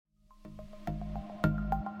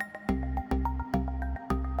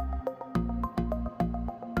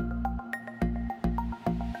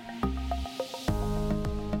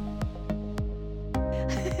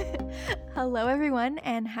Hello, everyone,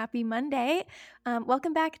 and happy Monday.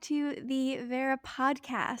 Welcome back to the Vera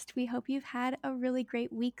podcast. We hope you've had a really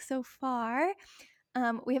great week so far.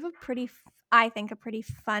 We have I think, a pretty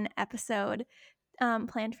fun episode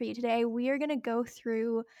planned for you today. We are going to go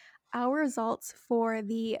through our results for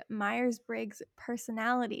the Myers-Briggs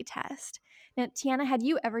personality test. Now, Tianna, had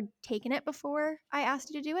you ever taken it before I asked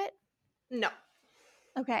you to do it? No.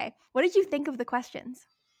 Okay. What did you think of the questions?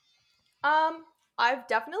 Um, I've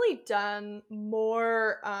definitely done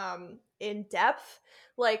more in depth,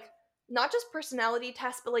 like not just personality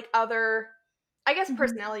tests, but like other I guess Mhm.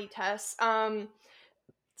 personality tests.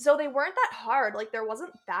 So they weren't that hard. Like there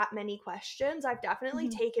wasn't that many questions. I've definitely Mhm.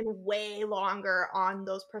 taken way longer on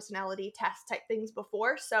those personality test type things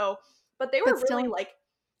before. But they But were really still, like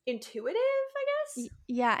intuitive, I guess.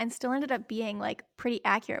 Yeah, and still ended up being, like, pretty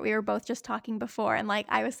accurate. We were both just talking before, and, like,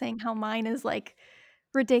 I was saying how mine is, like,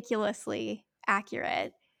 ridiculously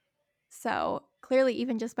accurate. So, clearly,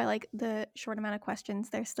 even just by, like, the short amount of questions,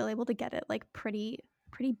 they're still able to get it, like, pretty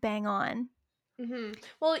bang on.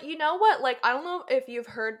 Well, you know what? Like I don't know if you've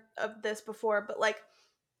heard of this before, but like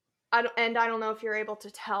I don't know if you're able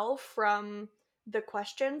to tell from the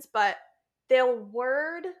questions, but they'll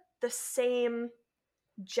word the same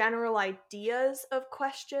general ideas of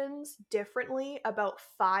questions differently about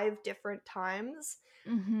 5 different times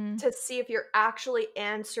Mhm. to see if you're actually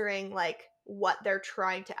answering like what they're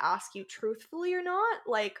trying to ask you truthfully or not.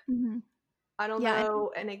 Like, Mhm. I don't Yeah, and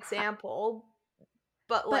know an example,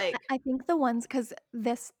 but but like, I think the ones because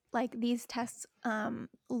these tests,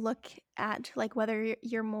 look at, like, whether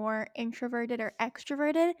you're more introverted or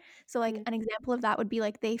extroverted. So, like, mm, an example of that would be,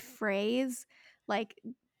 like, they phrase, like,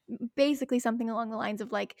 basically something along the lines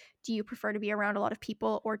of, like, do you prefer to be around a lot of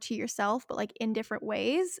people or to yourself, but, like, in different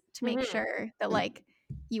ways to make mhm. sure that, like,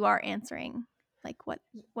 you are answering, like, what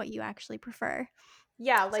you actually prefer.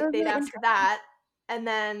 Yeah, So, like they'd really ask interesting. that, and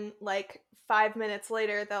then like 5 minutes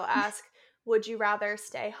later, they'll ask, would you rather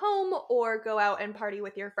stay home or go out and party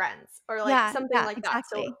with your friends? Or like Yeah, something yeah, like that.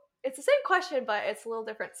 So exactly. it's the same question, but it's a little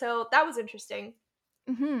different. So that was interesting.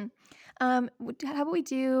 Mhm. How about we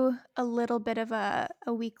do a little bit of a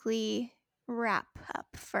weekly wrap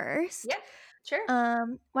up first? Yeah, sure.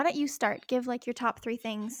 Why don't you start? Give, like, your top 3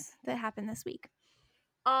 things that happened this week.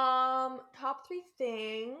 Top 3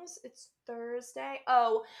 things. It's Thursday.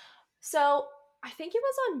 Oh, so I think it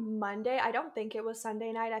was on Monday. I don't think it was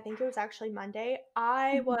Sunday night. I think it was actually Monday.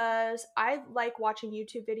 Mhm. I like watching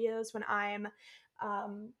YouTube videos when I'm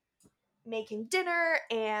um making dinner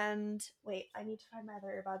and wait, I need to find my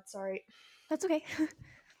other earbud, sorry. That's okay.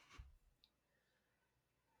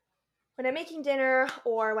 When I'm making dinner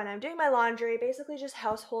or when I'm doing my laundry, basically just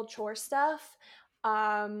household chore stuff,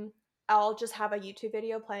 um, I'll just have a YouTube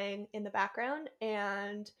video playing in the background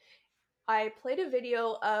and I played a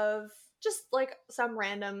video of just like some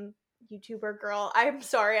random YouTuber girl. I'm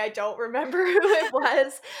sorry, I don't remember who it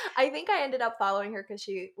was. I think I ended up following her because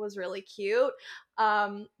she was really cute.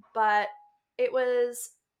 But it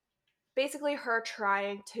was basically her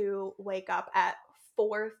trying to wake up at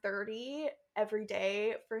 4:30 every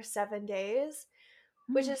day for 7 days,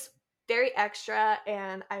 which Mm. is very extra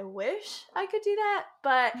and I wish I could do that,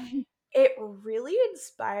 but it really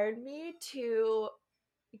inspired me to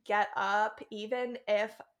get up even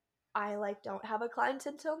if I like don't have a client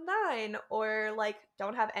until 9 or like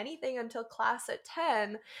don't have anything until class at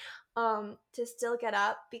 10 to still get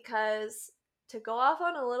up because to go off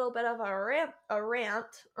on a little bit of a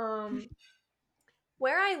rant,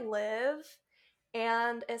 where I live,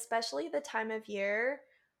 and especially the time of year,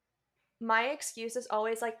 my excuse is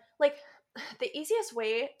always like the easiest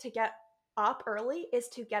way to get up early is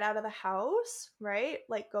to get out of the house, right?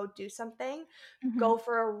 Like go do something, Mhm. go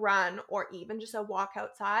for a run or even just a walk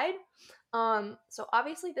outside. So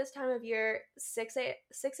obviously this time of year, 6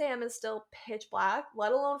 a.m. is still pitch black,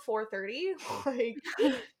 let alone 4:30. Like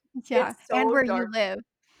Yeah, it's and so where you dark. live.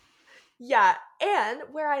 Yeah, and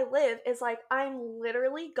where I live is like I'm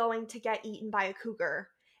literally going to get eaten by a cougar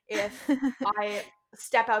if I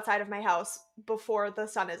step outside of my house before the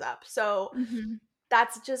sun is up. So Mhm.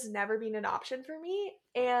 that's just never been an option for me.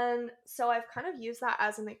 And so I've kind of used that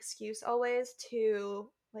as an excuse always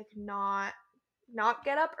to like not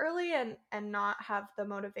get up early and not have the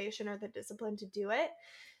motivation or the discipline to do it.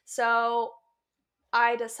 So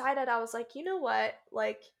I decided I was like, you know what?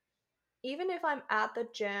 Like even if I'm at the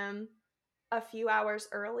gym a few hours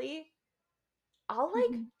early, I'll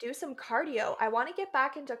like Mhm. do some cardio. I want to get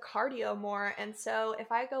back into cardio more. And so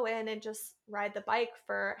if I go in and just ride the bike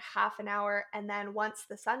for half an hour and then once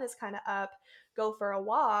the sun is kind of up, go for a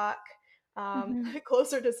walk, Mhm.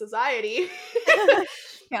 closer to society.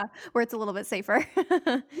 Yeah, where it's a little bit safer.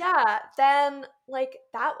 Yeah, then like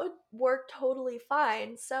that would work totally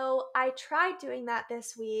fine. So I tried doing that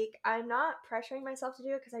this week. I'm not pressuring myself to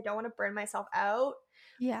do it because I don't want to burn myself out,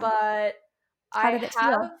 Yeah. but How I did it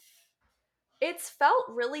have feel? it's felt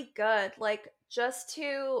really good. Like just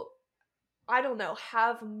to, I don't know,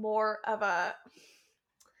 have more of a,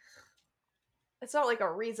 it's not like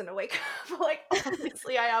a reason to wake up. Like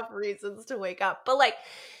obviously I have reasons to wake up. But like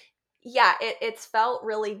yeah, it's felt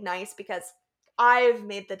really nice because I've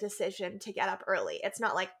made the decision to get up early. It's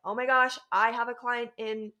not like, "Oh my gosh, I have a client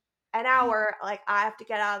in an hour, like I have to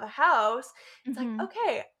get out of the house." It's like, Mhm.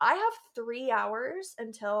 "Okay, I have 3 hours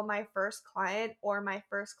until my first client or my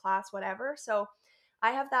first class whatever." So,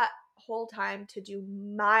 I have that whole time to do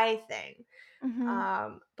my thing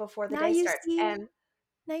Mhm. before the Now day you starts. see And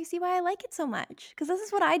now you see why I like it so much. Because this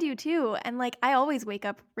is what I do too, and, like, I always wake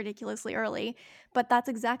up ridiculously early, but that's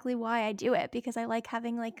exactly why I do it, because I like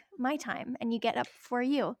having, like, my time, and you get up before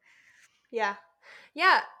you. yeah.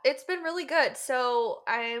 Yeah, it's been really good. So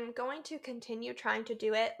I'm going to continue trying to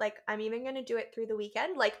do it. Like I'm even gonna do it through the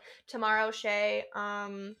weekend. Like tomorrow, Shay.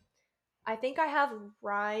 I think I have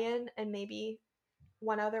Ryan and maybe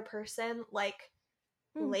one other person like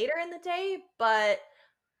Mm. later in the day, but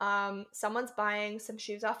someone's buying some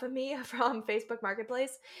shoes off of me from Facebook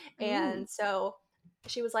Marketplace. Ooh. And so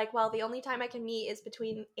she was like, well, the only time I can meet is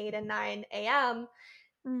between 8 and 9 a.m.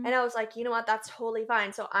 Mm. And I was like, you know what? That's totally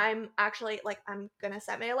fine. So I'm actually like, I'm gonna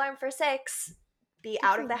set my alarm for 6, be Good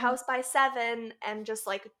out for of the you. house by 7, and just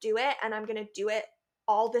like do it. And I'm gonna do it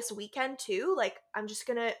all this weekend too. Like I'm just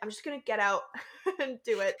gonna get out and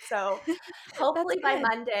do it. So That's hopefully by good.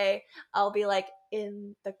 Monday I'll be like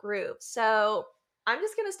in the groove. So I'm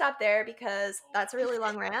just gonna stop there because that's a really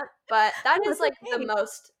long rant. But that No, is it's like the okay.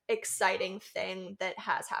 most exciting thing that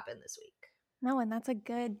has happened this week. No, and that's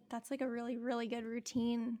like a really, really good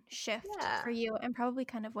routine shift Yeah. for you and probably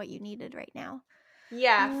kind of what you needed right now.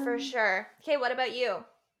 Yeah, for Um, sure. Okay, what about you?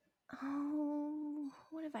 oh,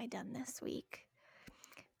 what have I done this week?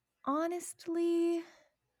 Honestly,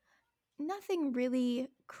 nothing really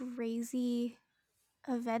crazy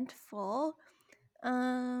eventful.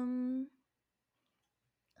 Um,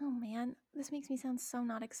 oh man, this makes me sound so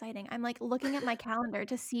not exciting. I'm like looking at my calendar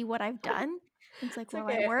to see what I've done. It's like, It's well,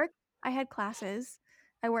 I okay. worked, I had classes,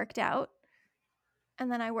 I worked out,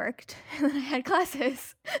 and then I worked, and then I had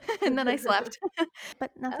classes, and then I slept.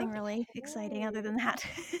 But nothing really exciting other Okay. than that.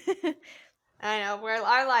 I know,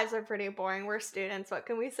 our lives are pretty boring. We're students. What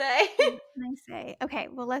can we say? What can I say? Okay,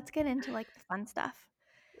 well, let's get into like the fun stuff.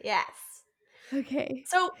 Yes. Okay.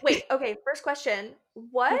 So wait, okay, first question.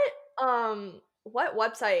 Yep. What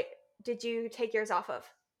website did you take yours off of?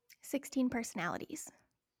 16 personalities.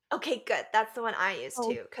 Okay, good. That's the one I use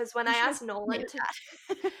Oh, too. Because when you I should have asked Nolan submitted to,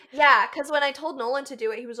 that. yeah, because when I told Nolan to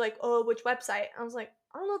do it, he was like, "Oh, which website?" I was like,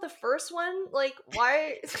 "I don't know, the first one. Like,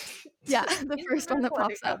 why? Yeah, Just the use the first one first that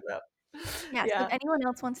one. It pops up. comes up." Yeah, so if Yeah, anyone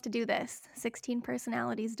else wants to do this,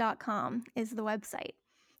 16personalities.com is the website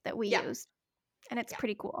that we yeah, used, and it's yeah.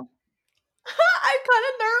 pretty cool. I'm kind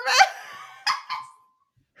of nervous.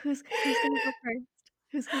 Who's gonna go first?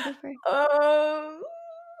 Who's gonna go first? Um.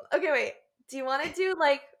 Okay, wait. Do you want to do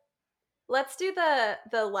like? Let's do the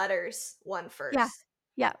letters one Yeah. first.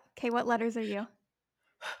 Yeah. Okay, what letters are you?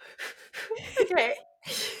 Okay.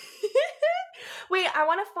 Wait, I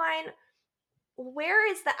want to find where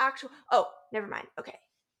is the actual. Oh, never mind. Okay,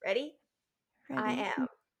 ready? I Ready? am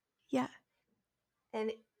Yeah.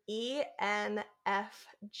 an ENFJ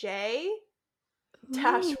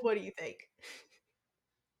dash. Ooh. What do you think?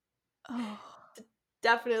 Oh.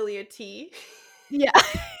 Definitely a T. Yeah.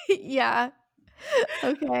 Yeah.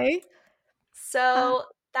 Okay. Uh, So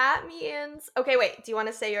that means okay. Wait. Do you want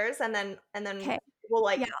to say yours and then okay. we'll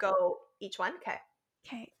Yeah. like go each one? Okay.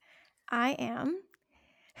 Okay. I am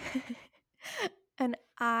an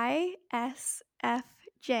ISFJ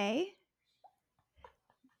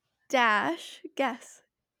dash guess.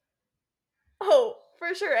 Oh,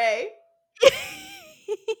 for sure A.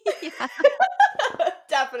 Yeah.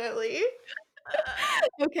 Definitely.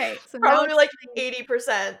 Okay, so now Probably like explain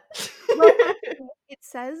 80%. well, okay, it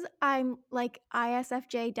says I'm like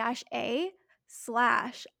ISFJ-A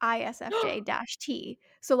slash ISFJ-T.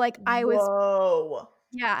 So, like, I was Whoa.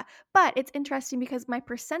 yeah, but it's interesting because my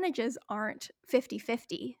percentages aren't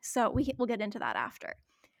 50-50, so we'll get into that after.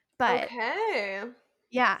 But, Okay.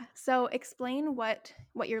 yeah, so explain what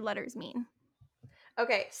your letters mean.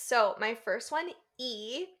 Okay, so my first one,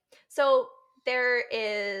 E. So there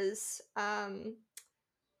is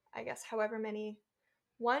I guess however many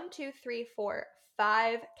one, two, three, four,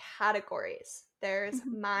 5 categories. There's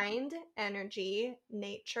Mhm. mind, energy,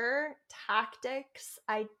 nature, tactics,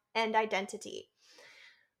 and identity.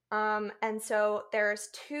 And so there's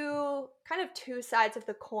two sides of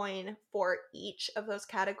the coin for each of those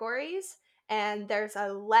categories, and there's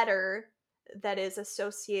a letter that is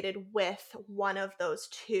associated with one of those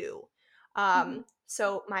two. Mhm.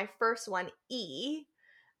 So my first one, E,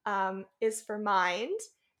 is for mind,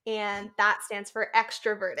 and that stands for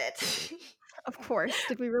extroverted. Of course.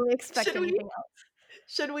 Did we really expect should we anything else?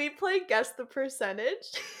 should we play guess the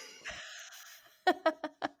percentage?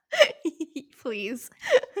 Please.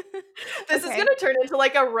 This is Okay. gonna turn into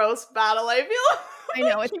like a roast battle. I feel. I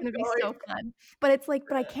know, it's Keep gonna be going. so fun. But it's like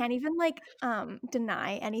but I can't even, like,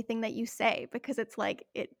 deny anything that you say because it's like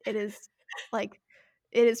it is, like,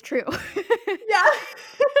 it is true. Yeah.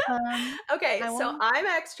 Um, Okay, I so want I'm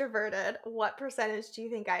extroverted. What percentage do you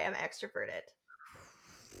think I am extroverted?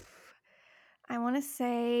 I wanna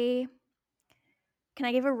say can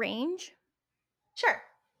I give a range? Sure.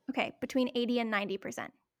 Okay, between 80 and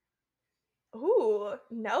 90%. Ooh,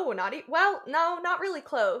 no, not well, no, not really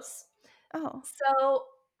close. Oh. So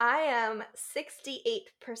I am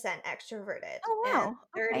 68% extroverted Oh, and wow.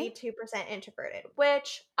 Okay. 32% introverted,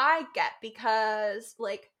 which I get because,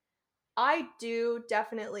 like, I do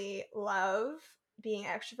definitely love being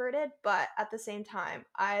extroverted, but at the same time,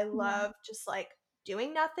 I Yeah. love just like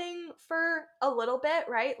doing nothing for a little bit,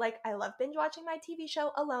 right? Like, I love binge watching my TV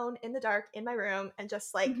show alone in the dark in my room and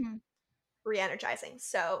just like Mhm. re energizing.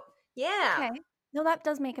 So, yeah, Okay. No, that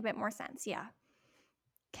does make a bit more sense, yeah.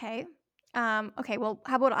 Okay. Okay, well,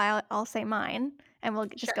 how about I'll say mine, and we'll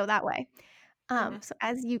just sure. go that way. hmm So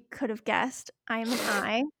as you could have guessed, I am an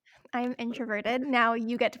I. I am introverted. Now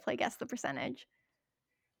you get to play guess the percentage.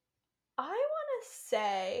 I want to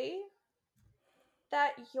say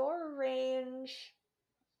that your range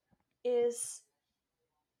is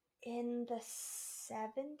in the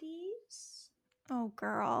 70s. Oh,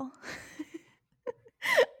 girl.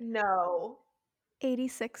 No.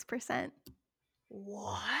 86%.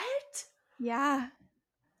 What? Yeah.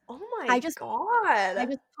 Oh I my just I god.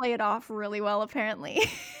 just play it off really well, apparently.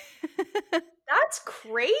 That's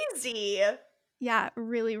crazy. Yeah,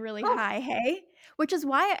 really, really Oh, high, hey? Which is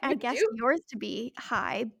why I you guessed do. yours to be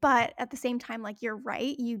high, but at the same time, like, you're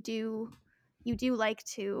right, you do like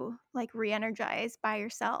to, like, re-energize by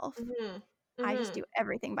yourself. Mhm. I just Mhm. do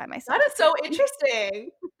everything by That myself, is so apparently.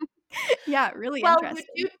 interesting. Yeah, really Well, you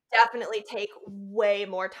interesting. do definitely take way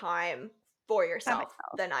more time for By yourself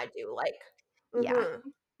myself. than I do, like Yeah. mhm.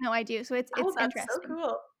 No, I do, so it's Oh, that's so interesting.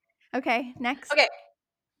 cool. Okay, next. Okay,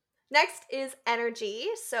 next is energy.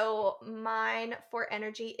 So mine for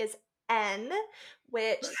energy is N,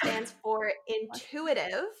 which stands for Bless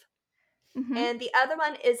intuitive, you. Mhm. and the other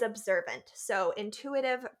one is observant. So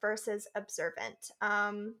intuitive versus observant.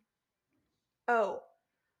 Oh,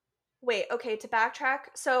 wait, okay, to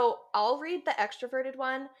backtrack, so I'll read the extroverted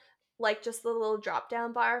one, like just the little drop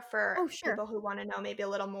down bar for Oh, sure. people who want to know maybe a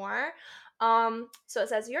little more. So it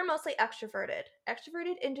says you're mostly extroverted.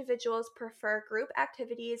 Extroverted individuals prefer group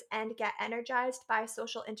activities and get energized by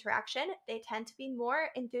social interaction. They tend to be more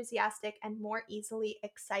enthusiastic and more easily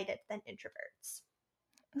excited than introverts.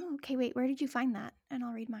 Oh, okay, wait, where did you find that? And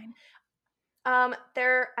I'll read mine.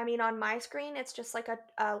 I mean, on my screen, it's just like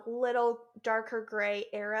a little darker gray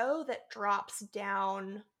arrow that drops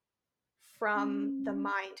down from the Mm.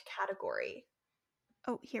 mind category.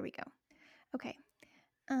 Oh, here we go. Okay.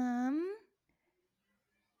 Um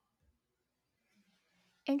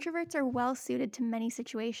Introverts are well suited to many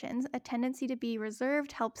situations. A tendency to be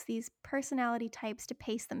reserved helps these personality types to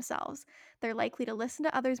pace themselves. They're likely to listen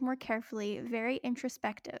to others more carefully, very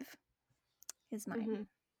introspective, is mine, Mhm.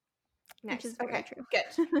 which Nice. is very Okay, true.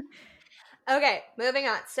 good. Okay, moving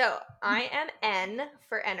on. So I am N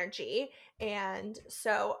for energy. And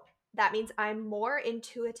so that means I'm more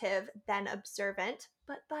intuitive than observant.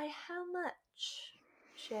 But by how much,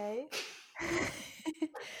 Shay?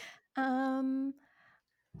 um,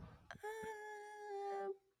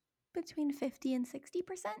 Between 50 and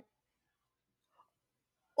 60%?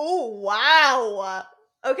 Oh, wow.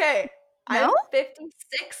 Okay, No? I'm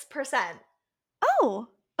 56%. Oh,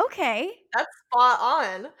 okay. That's spot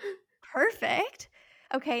on. Perfect.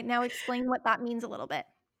 Okay, now explain what that means a little bit.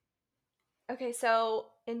 Okay,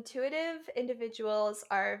 so intuitive individuals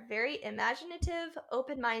are very imaginative,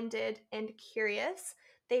 open minded, and curious.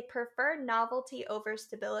 They prefer novelty over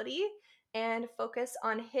stability and focus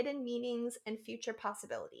on hidden meanings and future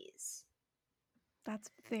possibilities. That's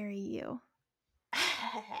very you.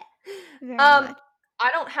 Very um, much.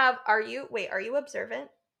 I don't have, are you, wait, are you observant?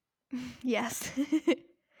 Yes.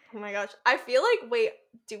 Oh my gosh. I feel like, wait,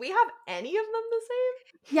 do we have any of them the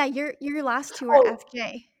same? Yeah, your last 2 are Oh,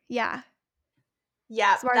 FJ. Yeah.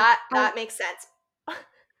 yeah, So our that makes sense.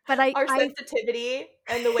 but Our I sensitivity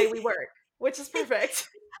and the way we work, which is perfect.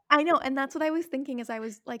 I know, and that's what I was thinking as I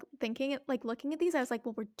was, like, thinking like, looking at these, I was like,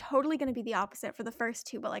 "Well, we're totally gonna be the opposite for the first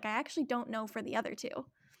 2, but, like, I actually don't know for the other 2."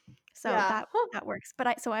 So Yeah. Huh. that works. But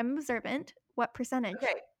I'm observant. What percentage?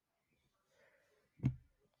 Okay.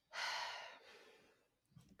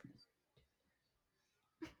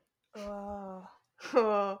 Oh.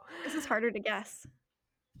 Oh. This is harder to guess.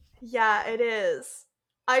 Yeah, it is.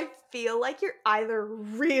 I feel like you're either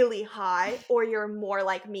really high or you're more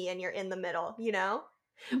like me and you're in the middle, you know?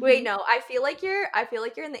 Wait, Mhm. no, I feel like you're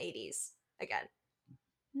in the 80s again.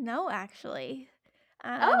 No, actually.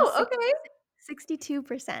 Oh, okay.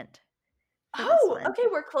 62% for this Oh, one. okay,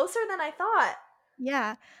 we're closer than I thought.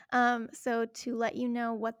 Yeah. So to let you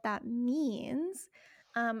know what that means,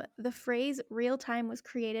 the phrase real time was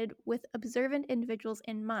created with observant individuals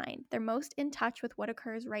in mind. They're most in touch with what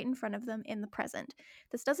occurs right in front of them in the present.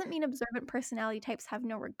 This doesn't mean observant personality types have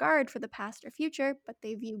no regard for the past or future, but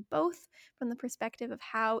they view both from the perspective of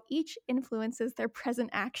how each influences their present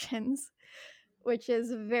actions, which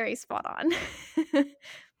is very spot on.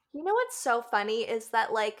 You know what's so funny is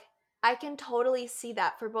that like I can totally see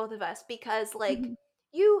that for both of us because like Mhm,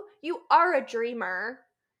 you are a dreamer,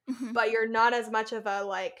 mhm, but you're not as much of a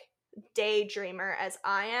like daydreamer as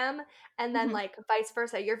I am. And then mhm. like vice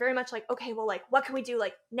versa. You're very much like, okay, well, like what can we do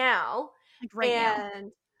like now? Like right now.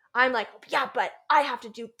 And I'm like, yeah, but I have to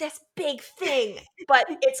do this big thing, but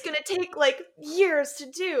it's gonna take like years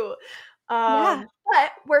to do. Yeah.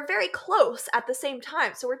 But we're very close at the same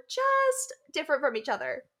time. So we're just different from each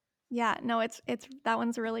other. Yeah, no, it's that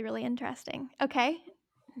one's really, really interesting. Okay,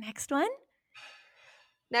 next one.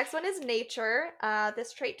 Next one is nature.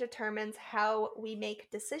 This trait determines how we make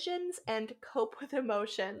decisions and cope with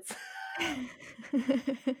emotions.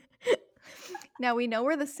 Now we know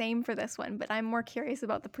we're the same for this one, but I'm more curious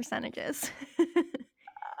about the percentages.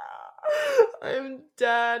 I'm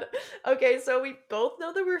dead. Okay, so we both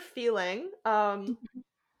know that we're feeling. Mhm,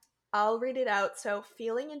 I'll read it out. So,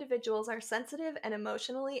 feeling individuals are sensitive and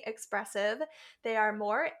emotionally expressive. They are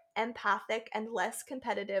more empathic and less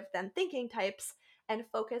competitive than thinking types and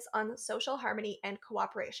focus on social harmony and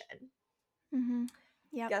cooperation. mhm.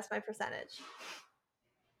 Yep. Guess my percentage.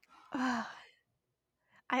 Ugh,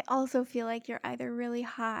 I also feel like you're either really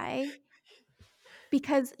high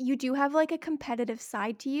because you do have, like, a competitive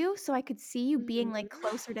side to you, so I could see you being, like, Mhm.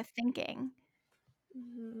 closer to thinking.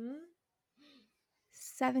 Mhm.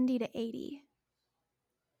 70 to 80.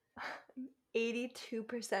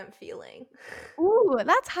 82% feeling. Ooh,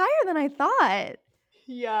 that's higher than I thought,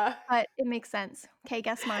 Yeah. but it makes sense. Okay,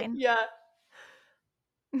 guess mine. Yeah.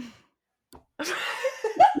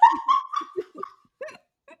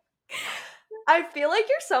 I feel like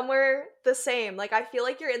you're somewhere the same. Like, I feel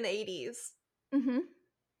like you're in the 80s, Mhm.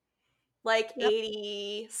 like Yep,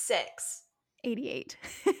 86. 88.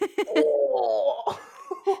 Oh.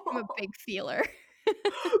 I'm a big feeler.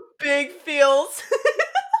 Big feels.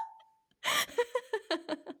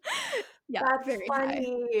 Yeah, That's very high.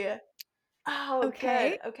 funny. Oh, good.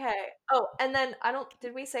 Okay. Okay. Oh, and then I don't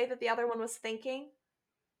did we say that the other one was thinking?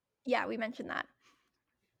 Yeah, we mentioned that.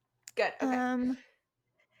 Good. Okay. Um,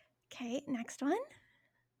 okay, next one.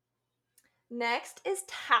 Next is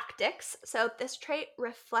tactics. So, this trait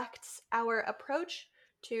reflects our approach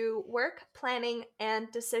to work, planning,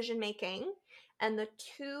 and decision making. And the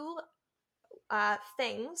two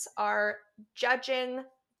things are judging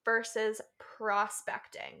versus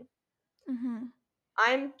prospecting. Mhm.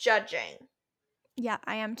 I'm judging, Yeah,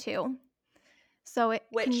 I am too. So can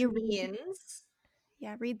which you read means,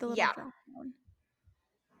 yeah, read the little yeah, drop down.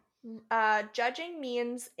 judging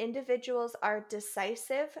means individuals are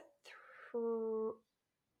decisive through.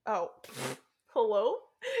 Oh, hello?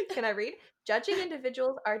 Can I read? Judging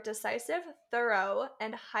individuals are decisive, thorough,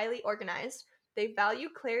 and highly organized. They value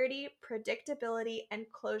clarity, predictability, and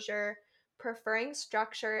closure, preferring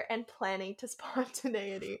structure and planning to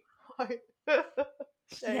spontaneity.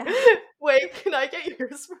 Shay. Yeah. Wait, can I get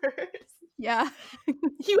yours first? Yeah.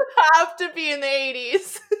 You have to be in the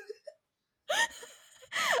 80s.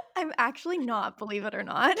 I'm actually not, believe it or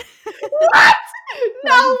not. What? But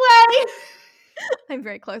No way! I'm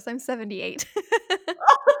very close. I'm 78.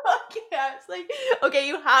 Okay, I was like, okay,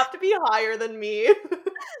 you have to be higher than me.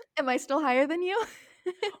 Am I still higher than you?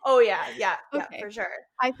 Oh yeah, yeah, yeah, Okay. for sure.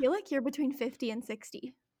 I feel like you're between 50 and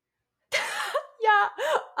 60. Yeah,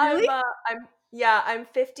 Really? I'm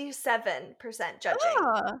 57% judging.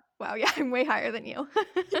 Oh. Wow, yeah, I'm way higher than you.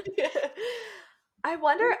 I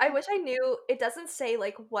wish I knew. It doesn't say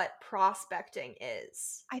like what prospecting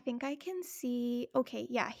is. I think I can see. Okay,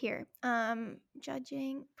 yeah, here.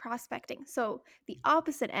 Judging, prospecting. So the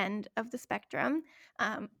opposite end of the spectrum,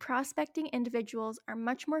 prospecting individuals are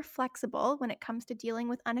much more flexible when it comes to dealing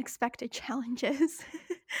with unexpected challenges.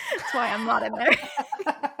 That's why I'm not in there.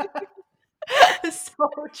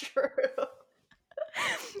 So true.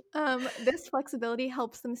 This flexibility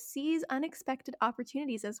helps them seize unexpected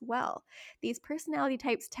opportunities as well. These personality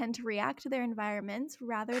types tend to react to their environments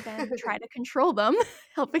rather than try to control them,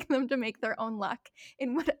 helping them to make their own luck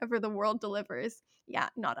in whatever the world delivers. Yeah,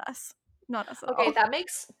 not us. Not us at Okay, all. that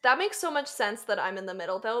makes so much sense that I'm in the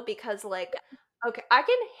middle though, because like, okay, I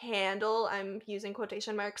can handle, I'm using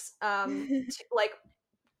quotation marks, like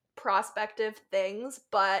prospective things,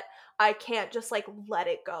 but I can't just like let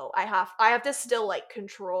it go. I have to still like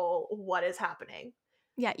control what is happening.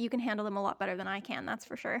 Yeah, you can handle them a lot better than I can, that's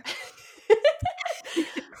for sure.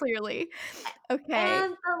 Clearly. Okay.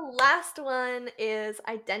 And the last one is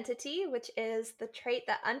identity, which is the trait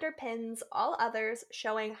that underpins all others,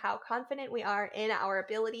 showing how confident we are in our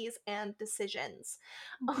abilities and decisions.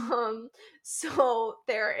 Mhm. So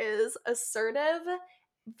there is assertive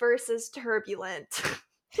versus turbulent,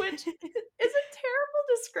 which is a terrible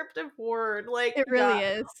descriptive word. Like, It yeah, really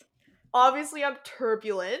is. obviously I'm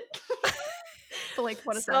turbulent. But, like,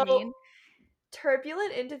 what does that So mean?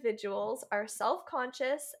 turbulent individuals are self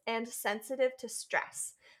conscious and sensitive to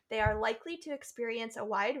stress. They are likely to experience a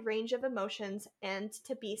wide range of emotions and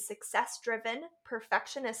to be success driven,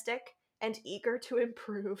 perfectionistic, and eager to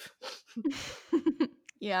improve.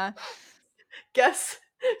 Yeah, guess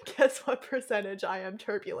guess what percentage I am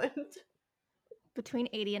turbulent. between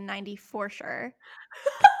 80 and 90 for sure.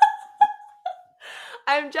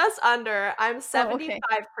 I'm just under. I'm Oh, okay.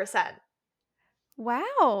 75%.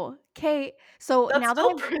 Wow. Okay. So That's now that still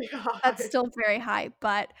I'm pretty that's high. still very high,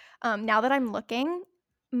 but, now that I'm looking,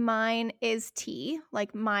 mine is T,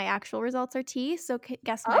 like, my actual results are T, so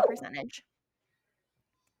guess my Oh. percentage.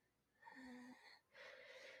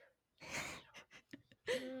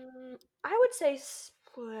 I would say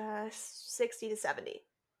 60 to 70.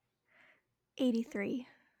 83.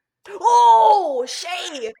 Oh,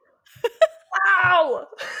 Shay! Wow!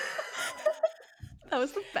 That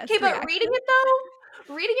was the Okay, best but reaction.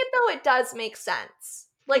 reading it though, it does make sense.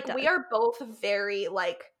 It Like we does. are both very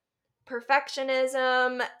like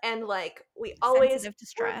perfectionism and like Sensitive to we're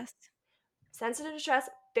stress. sensitive to stress,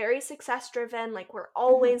 very success driven, like we're Mhm.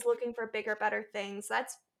 always looking for bigger, better things.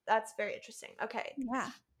 That's very interesting. Okay. Yeah.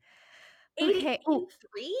 Okay. Oh,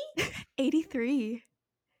 83? 83.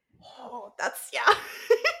 Oh, that's yeah.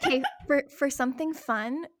 Okay, for something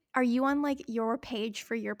fun, are you on, like, your page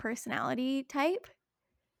for your personality type?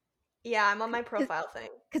 Yeah, I'm on my profile thing.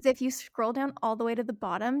 Because if you scroll down all the way to the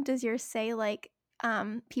bottom, does yours say, like,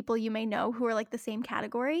 people you may know who are, like, the same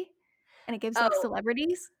category? And it gives, like, Oh,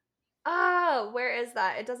 celebrities? where is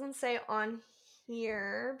that? It doesn't say on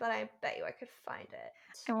here, but I bet you I could find it.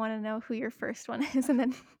 I wanna know who your first one is, and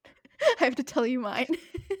then I have to tell you mine.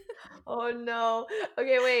 Oh no.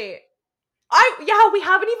 Okay, wait. I yeah, we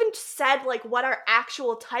haven't even said like what our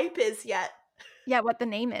actual type is yet. Yeah, what the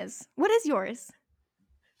name is. What is yours?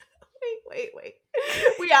 Wait.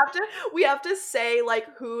 We have to say like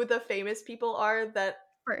who the famous people are that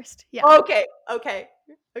First, yeah. okay, okay.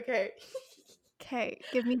 Okay. Okay,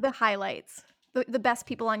 give me the highlights. The best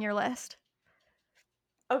people on your list.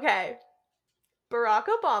 Okay. Barack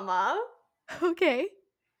Obama Okay.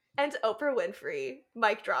 and Oprah Winfrey.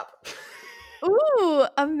 Mic drop. Ooh,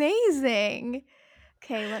 amazing.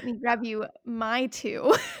 Okay, let me grab you my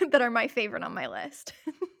 2 that are my favorite on my list.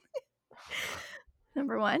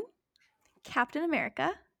 Number 1, Captain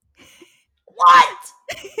America. What?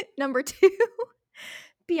 Number 2,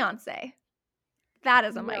 Beyoncé. That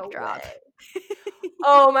is a mic No drop. way.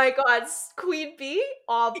 Oh my god, Queen Bee,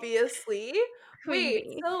 obviously. Queen Wait,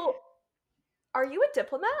 bee. so are you a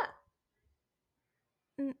diplomat?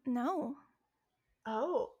 No.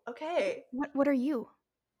 Oh, okay. What are you?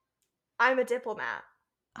 I'm a diplomat.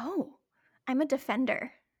 Oh, I'm a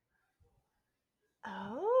defender.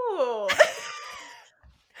 Oh.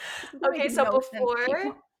 This is gonna make Okay, so no sense to before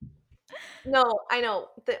people. no, I know.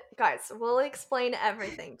 Guys, we'll explain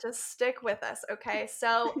everything. Just stick with us, okay?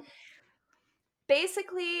 So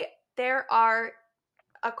basically, there are,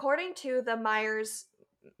 according to the Myers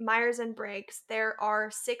and Briggs, there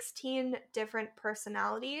are 16 different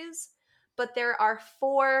personalities, but there are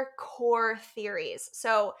four core theories.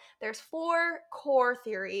 So there's four core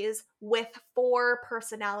theories with four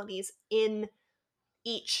personalities in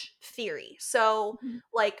each theory. So, Mhm.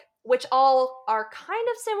 like, which all are kind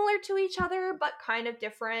of similar to each other, but kind of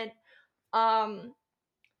different. Um,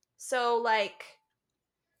 so like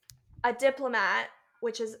a diplomat,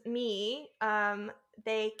 which is me,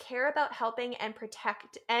 they care about helping and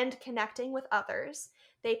protect and connecting with others.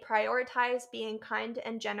 They prioritize being kind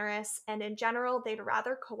and generous, and in general, they'd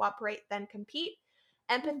rather cooperate than compete.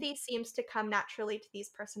 Mm. Empathy seems to come naturally to these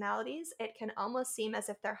personalities. It can almost seem as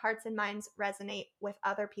if their hearts and minds resonate with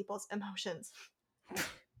other people's emotions.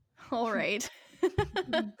 All right.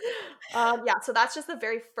 Yeah, so that's just the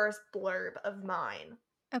very first blurb of mine.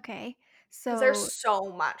 Okay. Because there's So,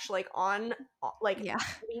 so much like yeah.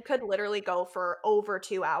 we could literally go for over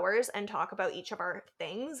 2 hours and talk about each of our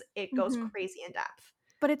things. It goes Mhm. crazy in depth.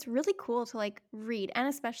 But it's really cool to, like, read, and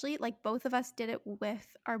especially, like, both of us did it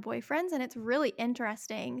with our boyfriends, and it's really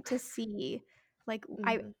interesting to see, like,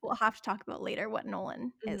 I Mhm, will have to talk about later what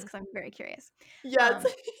Nolan is mhm. because 'cause I'm very curious. Yes.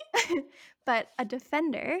 Um, but a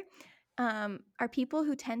defender, are people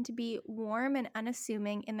who tend to be warm and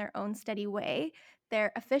unassuming in their own steady way.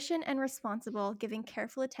 They're efficient and responsible, giving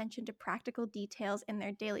careful attention to practical details in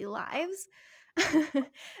their daily lives.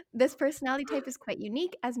 This personality type is quite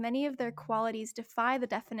unique, as many of their qualities defy the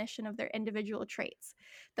definition of their individual traits.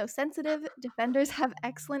 Though sensitive, defenders have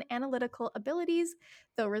excellent analytical abilities.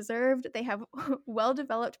 Though reserved, they have well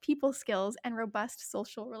developed people skills and robust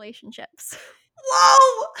social relationships.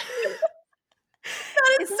 Whoa!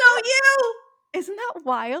 That is Isn't so that you! isn't that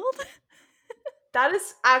wild? That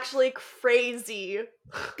is actually crazy.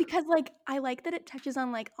 Because, like, I like that it touches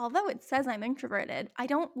on, like, although it says I'm introverted, I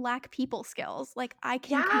don't lack people skills. Like, I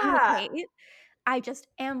can Yeah, communicate. I just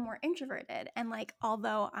am more introverted. And, like,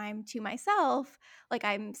 although I'm to myself, like,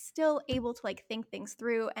 I'm still able to, like, think things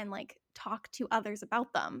through and, like, talk to others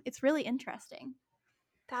about them. It's really interesting.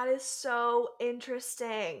 that is so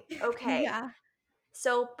interesting. Okay. Yeah.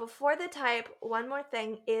 So, before the type, one more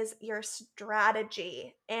thing is your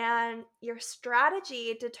strategy. And your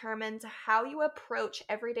strategy determines how you approach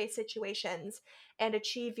everyday situations and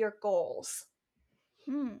achieve your goals.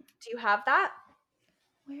 Hmm. Do you have that?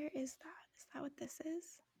 Where is that? Is that what this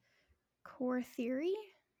is? Core theory?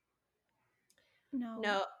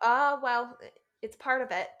 No. No. Well, it's part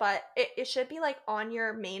of it, but it should be like on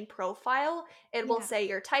your main profile. It will Yeah. say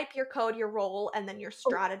your type, your code, your role, and then your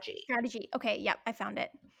Oh, strategy. strategy. Okay. Yep. I found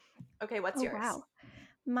it. Okay, what's Oh, yours? wow.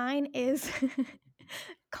 Mine is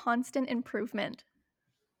constant improvement.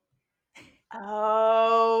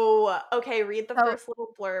 Oh, okay, read the So, first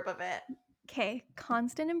little blurb of it. okay,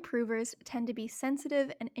 constant improvers tend to be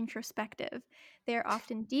sensitive and introspective. They are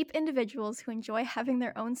often deep individuals who enjoy having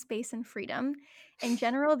their own space and freedom. In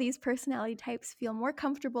general, these personality types feel more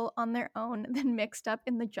comfortable on their own than mixed up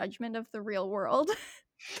in the judgment of the real world.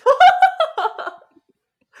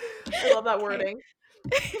 I love that Okay. wording.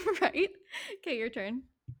 Right? Okay, your turn.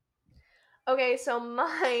 Okay, so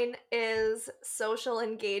mine is social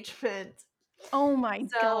engagement. Oh my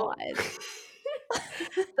So, god.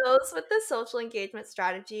 those with the social engagement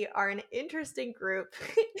strategy are an interesting group.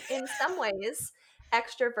 In some ways,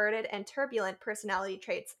 extroverted and turbulent personality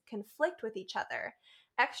traits conflict with each other.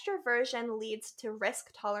 Extroversion leads to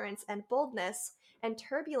risk tolerance and boldness, and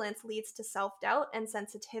turbulence leads to self doubt and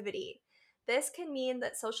sensitivity. This can mean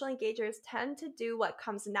that social engagers tend to do what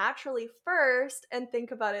comes naturally first and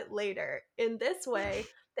think about it later. In this way,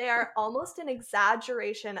 they are almost an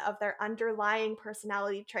exaggeration of their underlying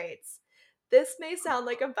personality traits. This may sound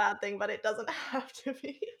like a bad thing, but it doesn't have to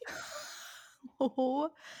be.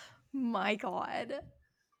 Oh my god.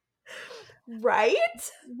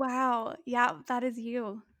 Right? Wow. Yeah, that is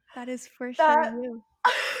you. That is for sure That you.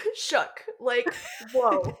 shook. Like,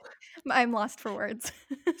 whoa. I'm lost for words.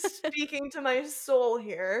 Speaking to my soul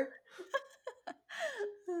here.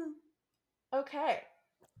 Okay.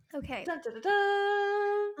 Okay. Dun, dun, dun,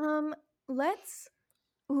 dun. Um, let's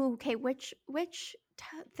ooh, okay, which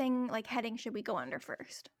thing like heading should we go under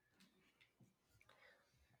first?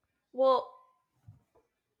 Well,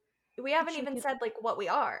 we Like haven't should even we said like what we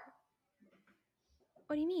are.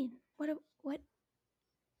 what do you mean? What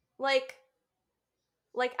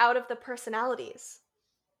Like out of the personalities.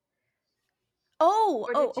 Oh,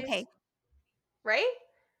 Or oh, did you okay. right?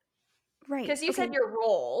 Right. Cuz you Okay. said your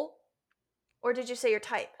role or did you say your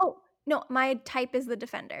type? Oh, no, my type is the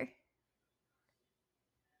defender.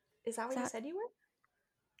 Is that Is what you that said you were?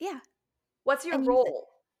 yeah. What's your And you said role?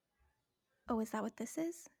 oh, is that what this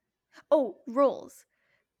is? Oh, roles.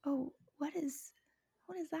 Oh, what is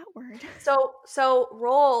that word? So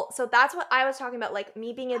role, so that's what I was talking about, like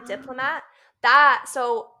me being a Ah. diplomat. That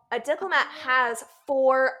so a diplomat Oh. has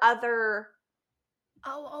four other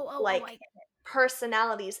Oh, like I get it.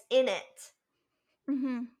 personalities in it.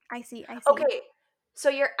 Mhm. I see, I see. Okay, so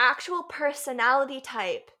your actual personality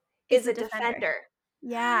type Is is the a defender. defender.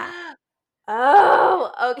 Yeah.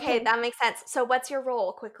 Oh, okay, Okay, that makes sense. So what's your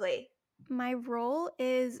role quickly? my role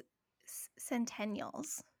is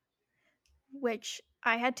centennials, which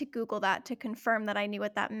I had to Google that to confirm that I knew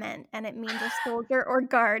what that meant, and it means a soldier or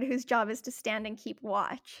guard whose job is to stand and keep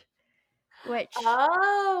watch, which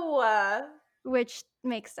Oh, which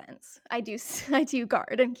makes sense. I do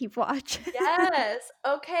guard and keep watch. yes.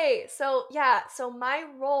 Okay, so yeah, so my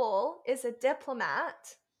role is a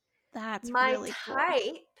diplomat. That's My really cool.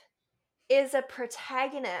 type is a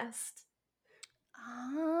protagonist.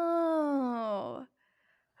 Oh,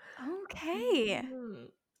 okay.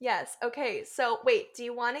 Mhm. Yes. Okay. So wait, do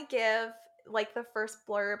you want to give like the first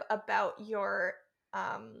blurb about your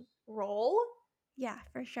role? Yeah,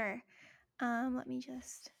 for sure. Let me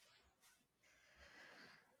just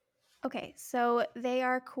Okay, so they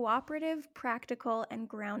are cooperative, practical, and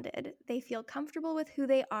grounded. They feel comfortable with who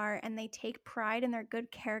they are and they take pride in their good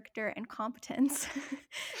character and competence.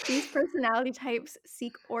 These personality types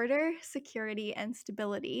seek order, security, and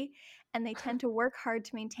stability, and they tend to work hard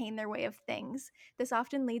to maintain their way of things. This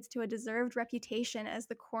often leads to a deserved reputation as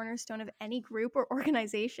the cornerstone of any group or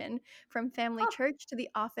organization, from family Huh. church to the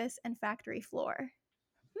office and factory floor.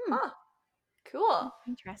 Hmm, Huh. Cool. that's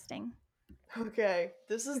interesting. Okay.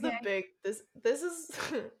 This is the Okay, big this is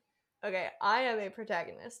okay, I am a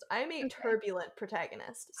protagonist. I am a okay, turbulent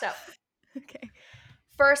protagonist. So, okay.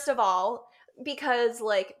 first of all, because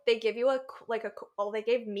like they give you a well, they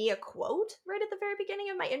gave me a quote right at the very beginning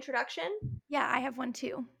of my introduction, Yeah, I have one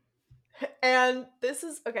too. and this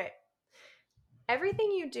is okay.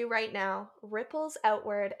 Everything you do right now ripples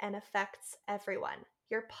outward and affects everyone.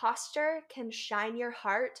 Your posture can shine your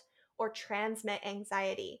heart or transmit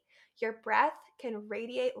anxiety. Your breath can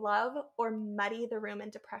radiate love or muddy the room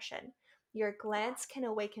in depression. Your glance can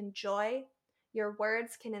awaken joy. Your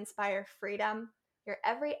words can inspire freedom. Your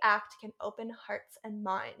every act can open hearts and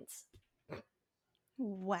minds.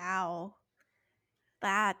 Wow,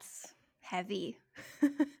 that's heavy.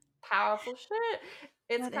 Powerful shit.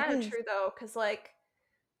 It's That kind of is. true though, because like,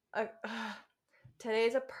 uh,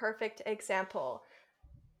 today's a perfect example.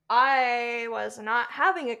 I was not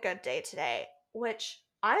having a good day today, which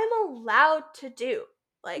I'm allowed to do.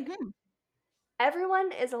 Like, Mhm,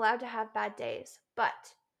 everyone is allowed to have bad days,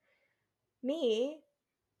 but me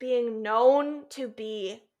being known to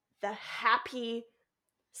be the happy,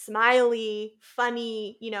 smiley,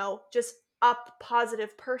 funny, just up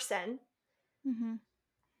positive person, mhm,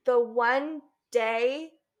 the one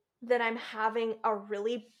day that I'm having a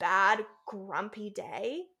really bad, grumpy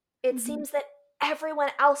day, it mhm. seems that everyone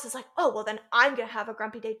else is like, oh, well, then I'm gonna have a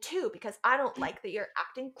grumpy day too because I don't like that you're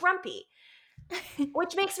acting grumpy.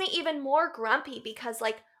 Which makes me even more grumpy because,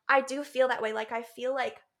 like, I do feel that way. Like, I feel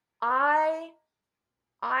like I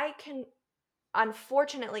I can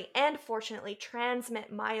unfortunately and fortunately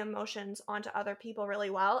transmit my emotions onto other people really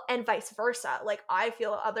well and vice versa. Like, I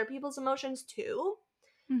feel other people's emotions too.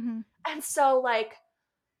 Mhm. And so, like,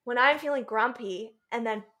 when I'm feeling grumpy and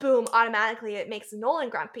then boom, automatically it makes Nolan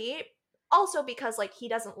grumpy. Also because like he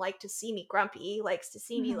doesn't like to see me grumpy, he likes to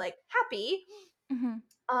see me Mhm, like happy. mhm.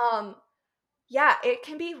 Um yeah, it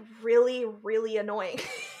can be really really annoying.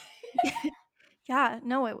 Yeah,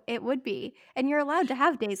 no, it would be, and you're allowed to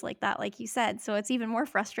have days like that, like you said, so it's even more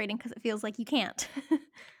frustrating because it feels like you can't.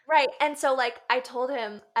 Right. And so, like, I told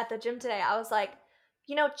him at the gym today, I was like,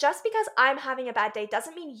 just because I'm having a bad day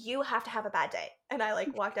doesn't mean you have to have a bad day. And I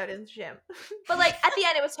like walked out of the gym. But like at the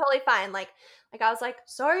end it was totally fine. Like I was like,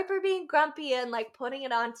 sorry for being grumpy and like putting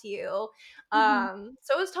it on to you. Mhm.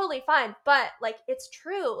 So it was totally fine. But like it's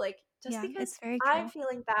true. Like just Yeah, because it's very I'm true.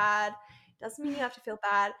 feeling bad doesn't mean you have to feel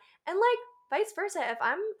bad. And like vice versa, if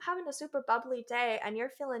I'm having a super bubbly day and you're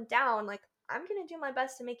feeling down, like I'm gonna do my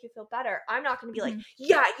best to make you feel better. I'm not gonna be like, Mhm.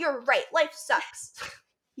 yeah, you're right, life sucks.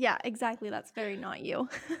 Yeah, exactly, that's very not you.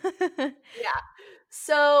 Yeah.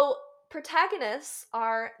 So, protagonists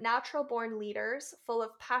are natural born leaders full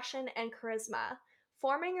of passion and charisma.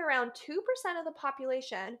 Forming around 2% of the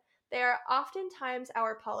population, they are oftentimes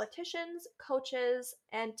our politicians, coaches,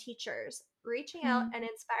 and teachers, reaching out Mm. and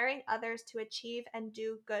inspiring others to achieve and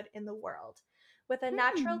do good in the world. With a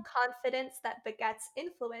natural Hmm. confidence that begets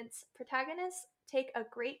influence, protagonists take a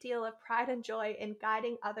great deal of pride and joy in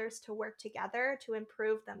guiding others to work together to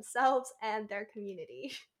improve themselves and their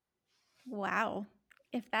community. Wow.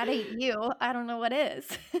 If that ain't you, I don't know what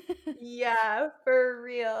is. Yeah, for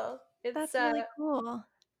real. It's That's really cool.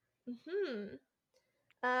 mhm.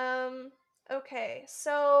 Um okay.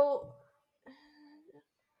 So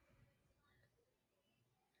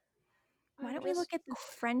Why I'm don't we just look at the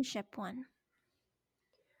friendship one?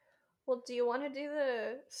 well, do you want to do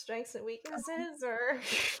the strengths and Okay. weaknesses or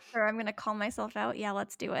Or I'm gonna call myself out. Yeah,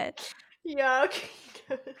 let's do it. Yeah, okay,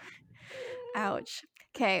 good. Ouch.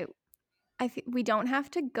 Okay, I think we don't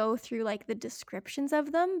have to go through like the descriptions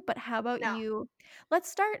of them, but how about No. you let's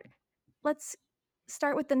start let's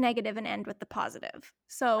start with the negative and end with the positive.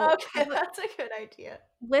 So, Okay, that's a good idea.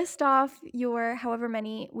 list off your however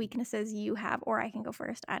many weaknesses you have, or I can go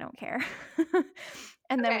first, I don't care.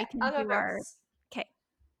 And then Okay, we can I'll go do our first. okay.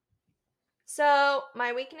 So,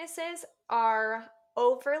 my weaknesses are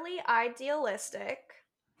overly idealistic,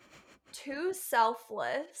 too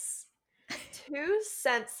selfless, too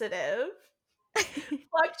sensitive,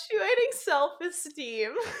 fluctuating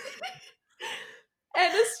self-esteem,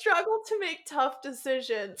 and a struggle to make tough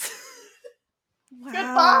decisions.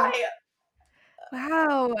 Wow. Goodbye.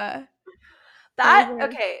 Wow. Those That are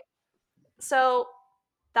okay, so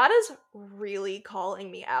that is really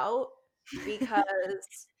calling me out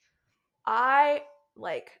because I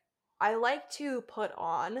like I like to put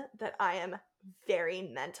on that I am very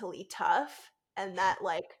mentally tough and that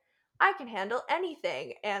like I can handle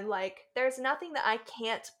anything and like there's nothing that I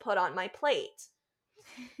can't put on my plate.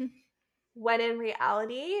 When in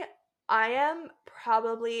reality, I am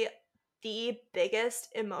probably the biggest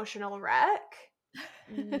emotional wreck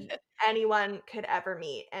y- anyone could ever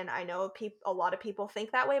meet. And I know a lot of people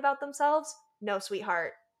think that way about themselves. No,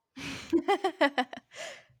 sweetheart,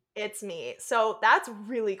 it's me. So that's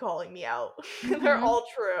really calling me out. They're Mhm. all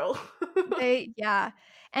true. Yeah,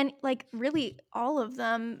 and, like, really all of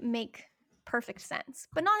them make perfect sense,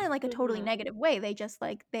 but not in, like, a totally Mhm. negative way, they just,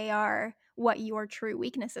 like they are what your true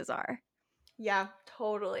weaknesses are. Yeah,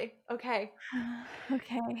 totally. Okay.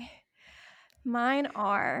 Okay. Mine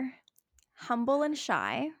are humble and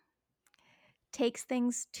shy, takes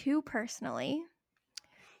things too personally,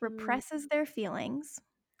 Hmm. represses their feelings,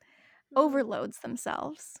 Hmm. overloads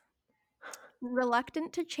themselves,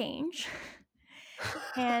 reluctant to change,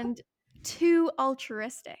 and too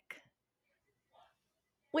altruistic.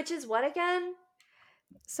 Which is what again?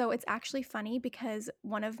 So it's actually funny because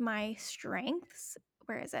one of my strengths,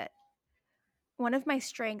 where is it? One of my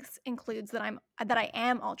strengths includes that I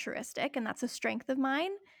am altruistic and that's a strength of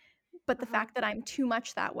mine, but the Uh-huh. fact that I'm too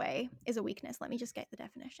much that way is a weakness. Let me just get the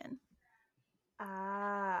definition.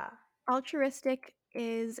 Ah. Altruistic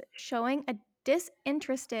is showing a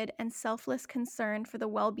disinterested and selfless concern for the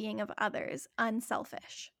well-being of others,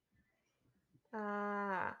 unselfish.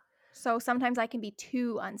 Ah. So sometimes I can be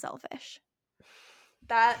too unselfish.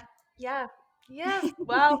 That yeah. Yeah.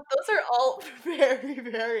 Wow, those are all very,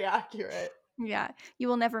 very accurate. Yeah, you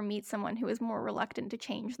will never meet someone who is more reluctant to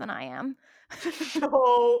change than I am.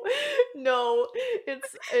 No. No.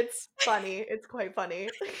 It's funny. It's quite funny.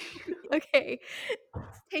 Okay,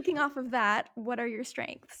 taking off of that, what are your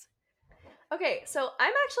strengths? Okay, so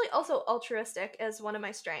I'm actually also altruistic as one of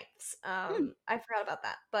my strengths. Hmm, I forgot about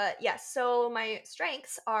that. But yes, so my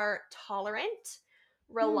strengths are tolerant,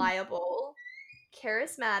 hmm, reliable,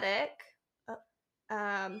 charismatic,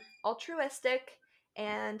 altruistic,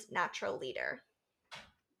 and natural leader.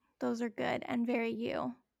 those are good and very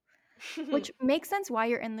you. Which Right? makes sense why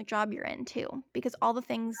you're in the job you're in too, because all the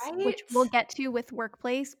things which we'll get to with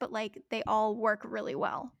workplace, but like they all work really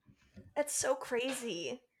well. It's so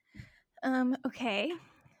crazy. Okay.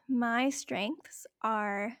 My strengths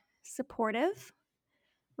are supportive,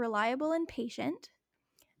 reliable and patient,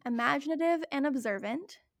 imaginative and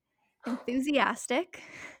observant, enthusiastic,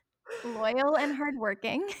 loyal and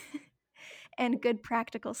hardworking, and good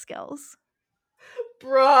practical skills.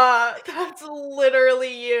 Bruh, that's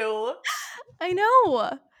literally you. I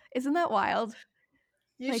know. Isn't that wild?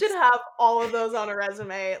 You Like should have all of those on a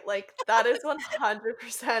resume. Like, that is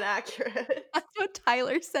 100% accurate. that's what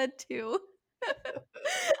Tyler said too.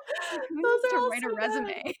 Like, who Those needs are to all write a so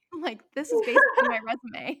good. resume? Like, this is basically my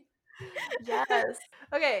resume. Yes.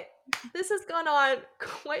 Okay, this has gone on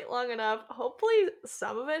quite long enough. Hopefully,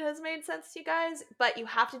 some of it has made sense to you guys, but you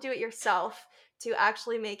have to do it yourself to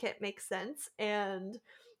actually make it make sense. And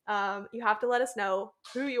you have to let us know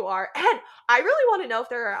who you are. And I really want to know if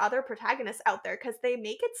there are other protagonists out there because they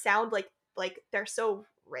make it sound like they're so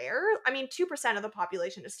rare. I mean, 2% of the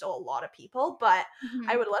population is still a lot of people, but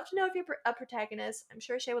I Mhm. would love to know if you're a protagonist. I'm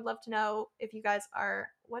sure Shay would love to know if you guys are.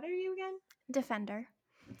 What are you again? Defender.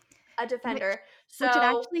 A Which defender. which it So,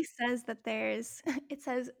 actually says that there's it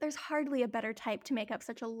says there's hardly a better type to make up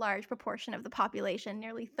such a large proportion of the population,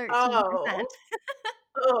 nearly 13%. oh,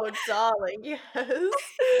 oh, darling, yes.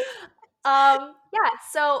 Yeah,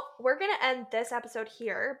 so we're gonna end this episode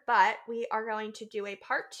here, but we are going to do a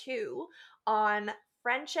part two on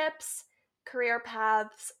friendships, career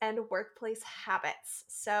paths, and workplace habits.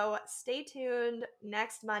 So stay tuned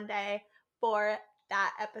next Monday for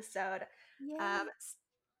that episode. Um, Yay.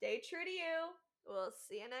 stay true to you. We'll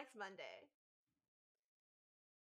see you next Monday.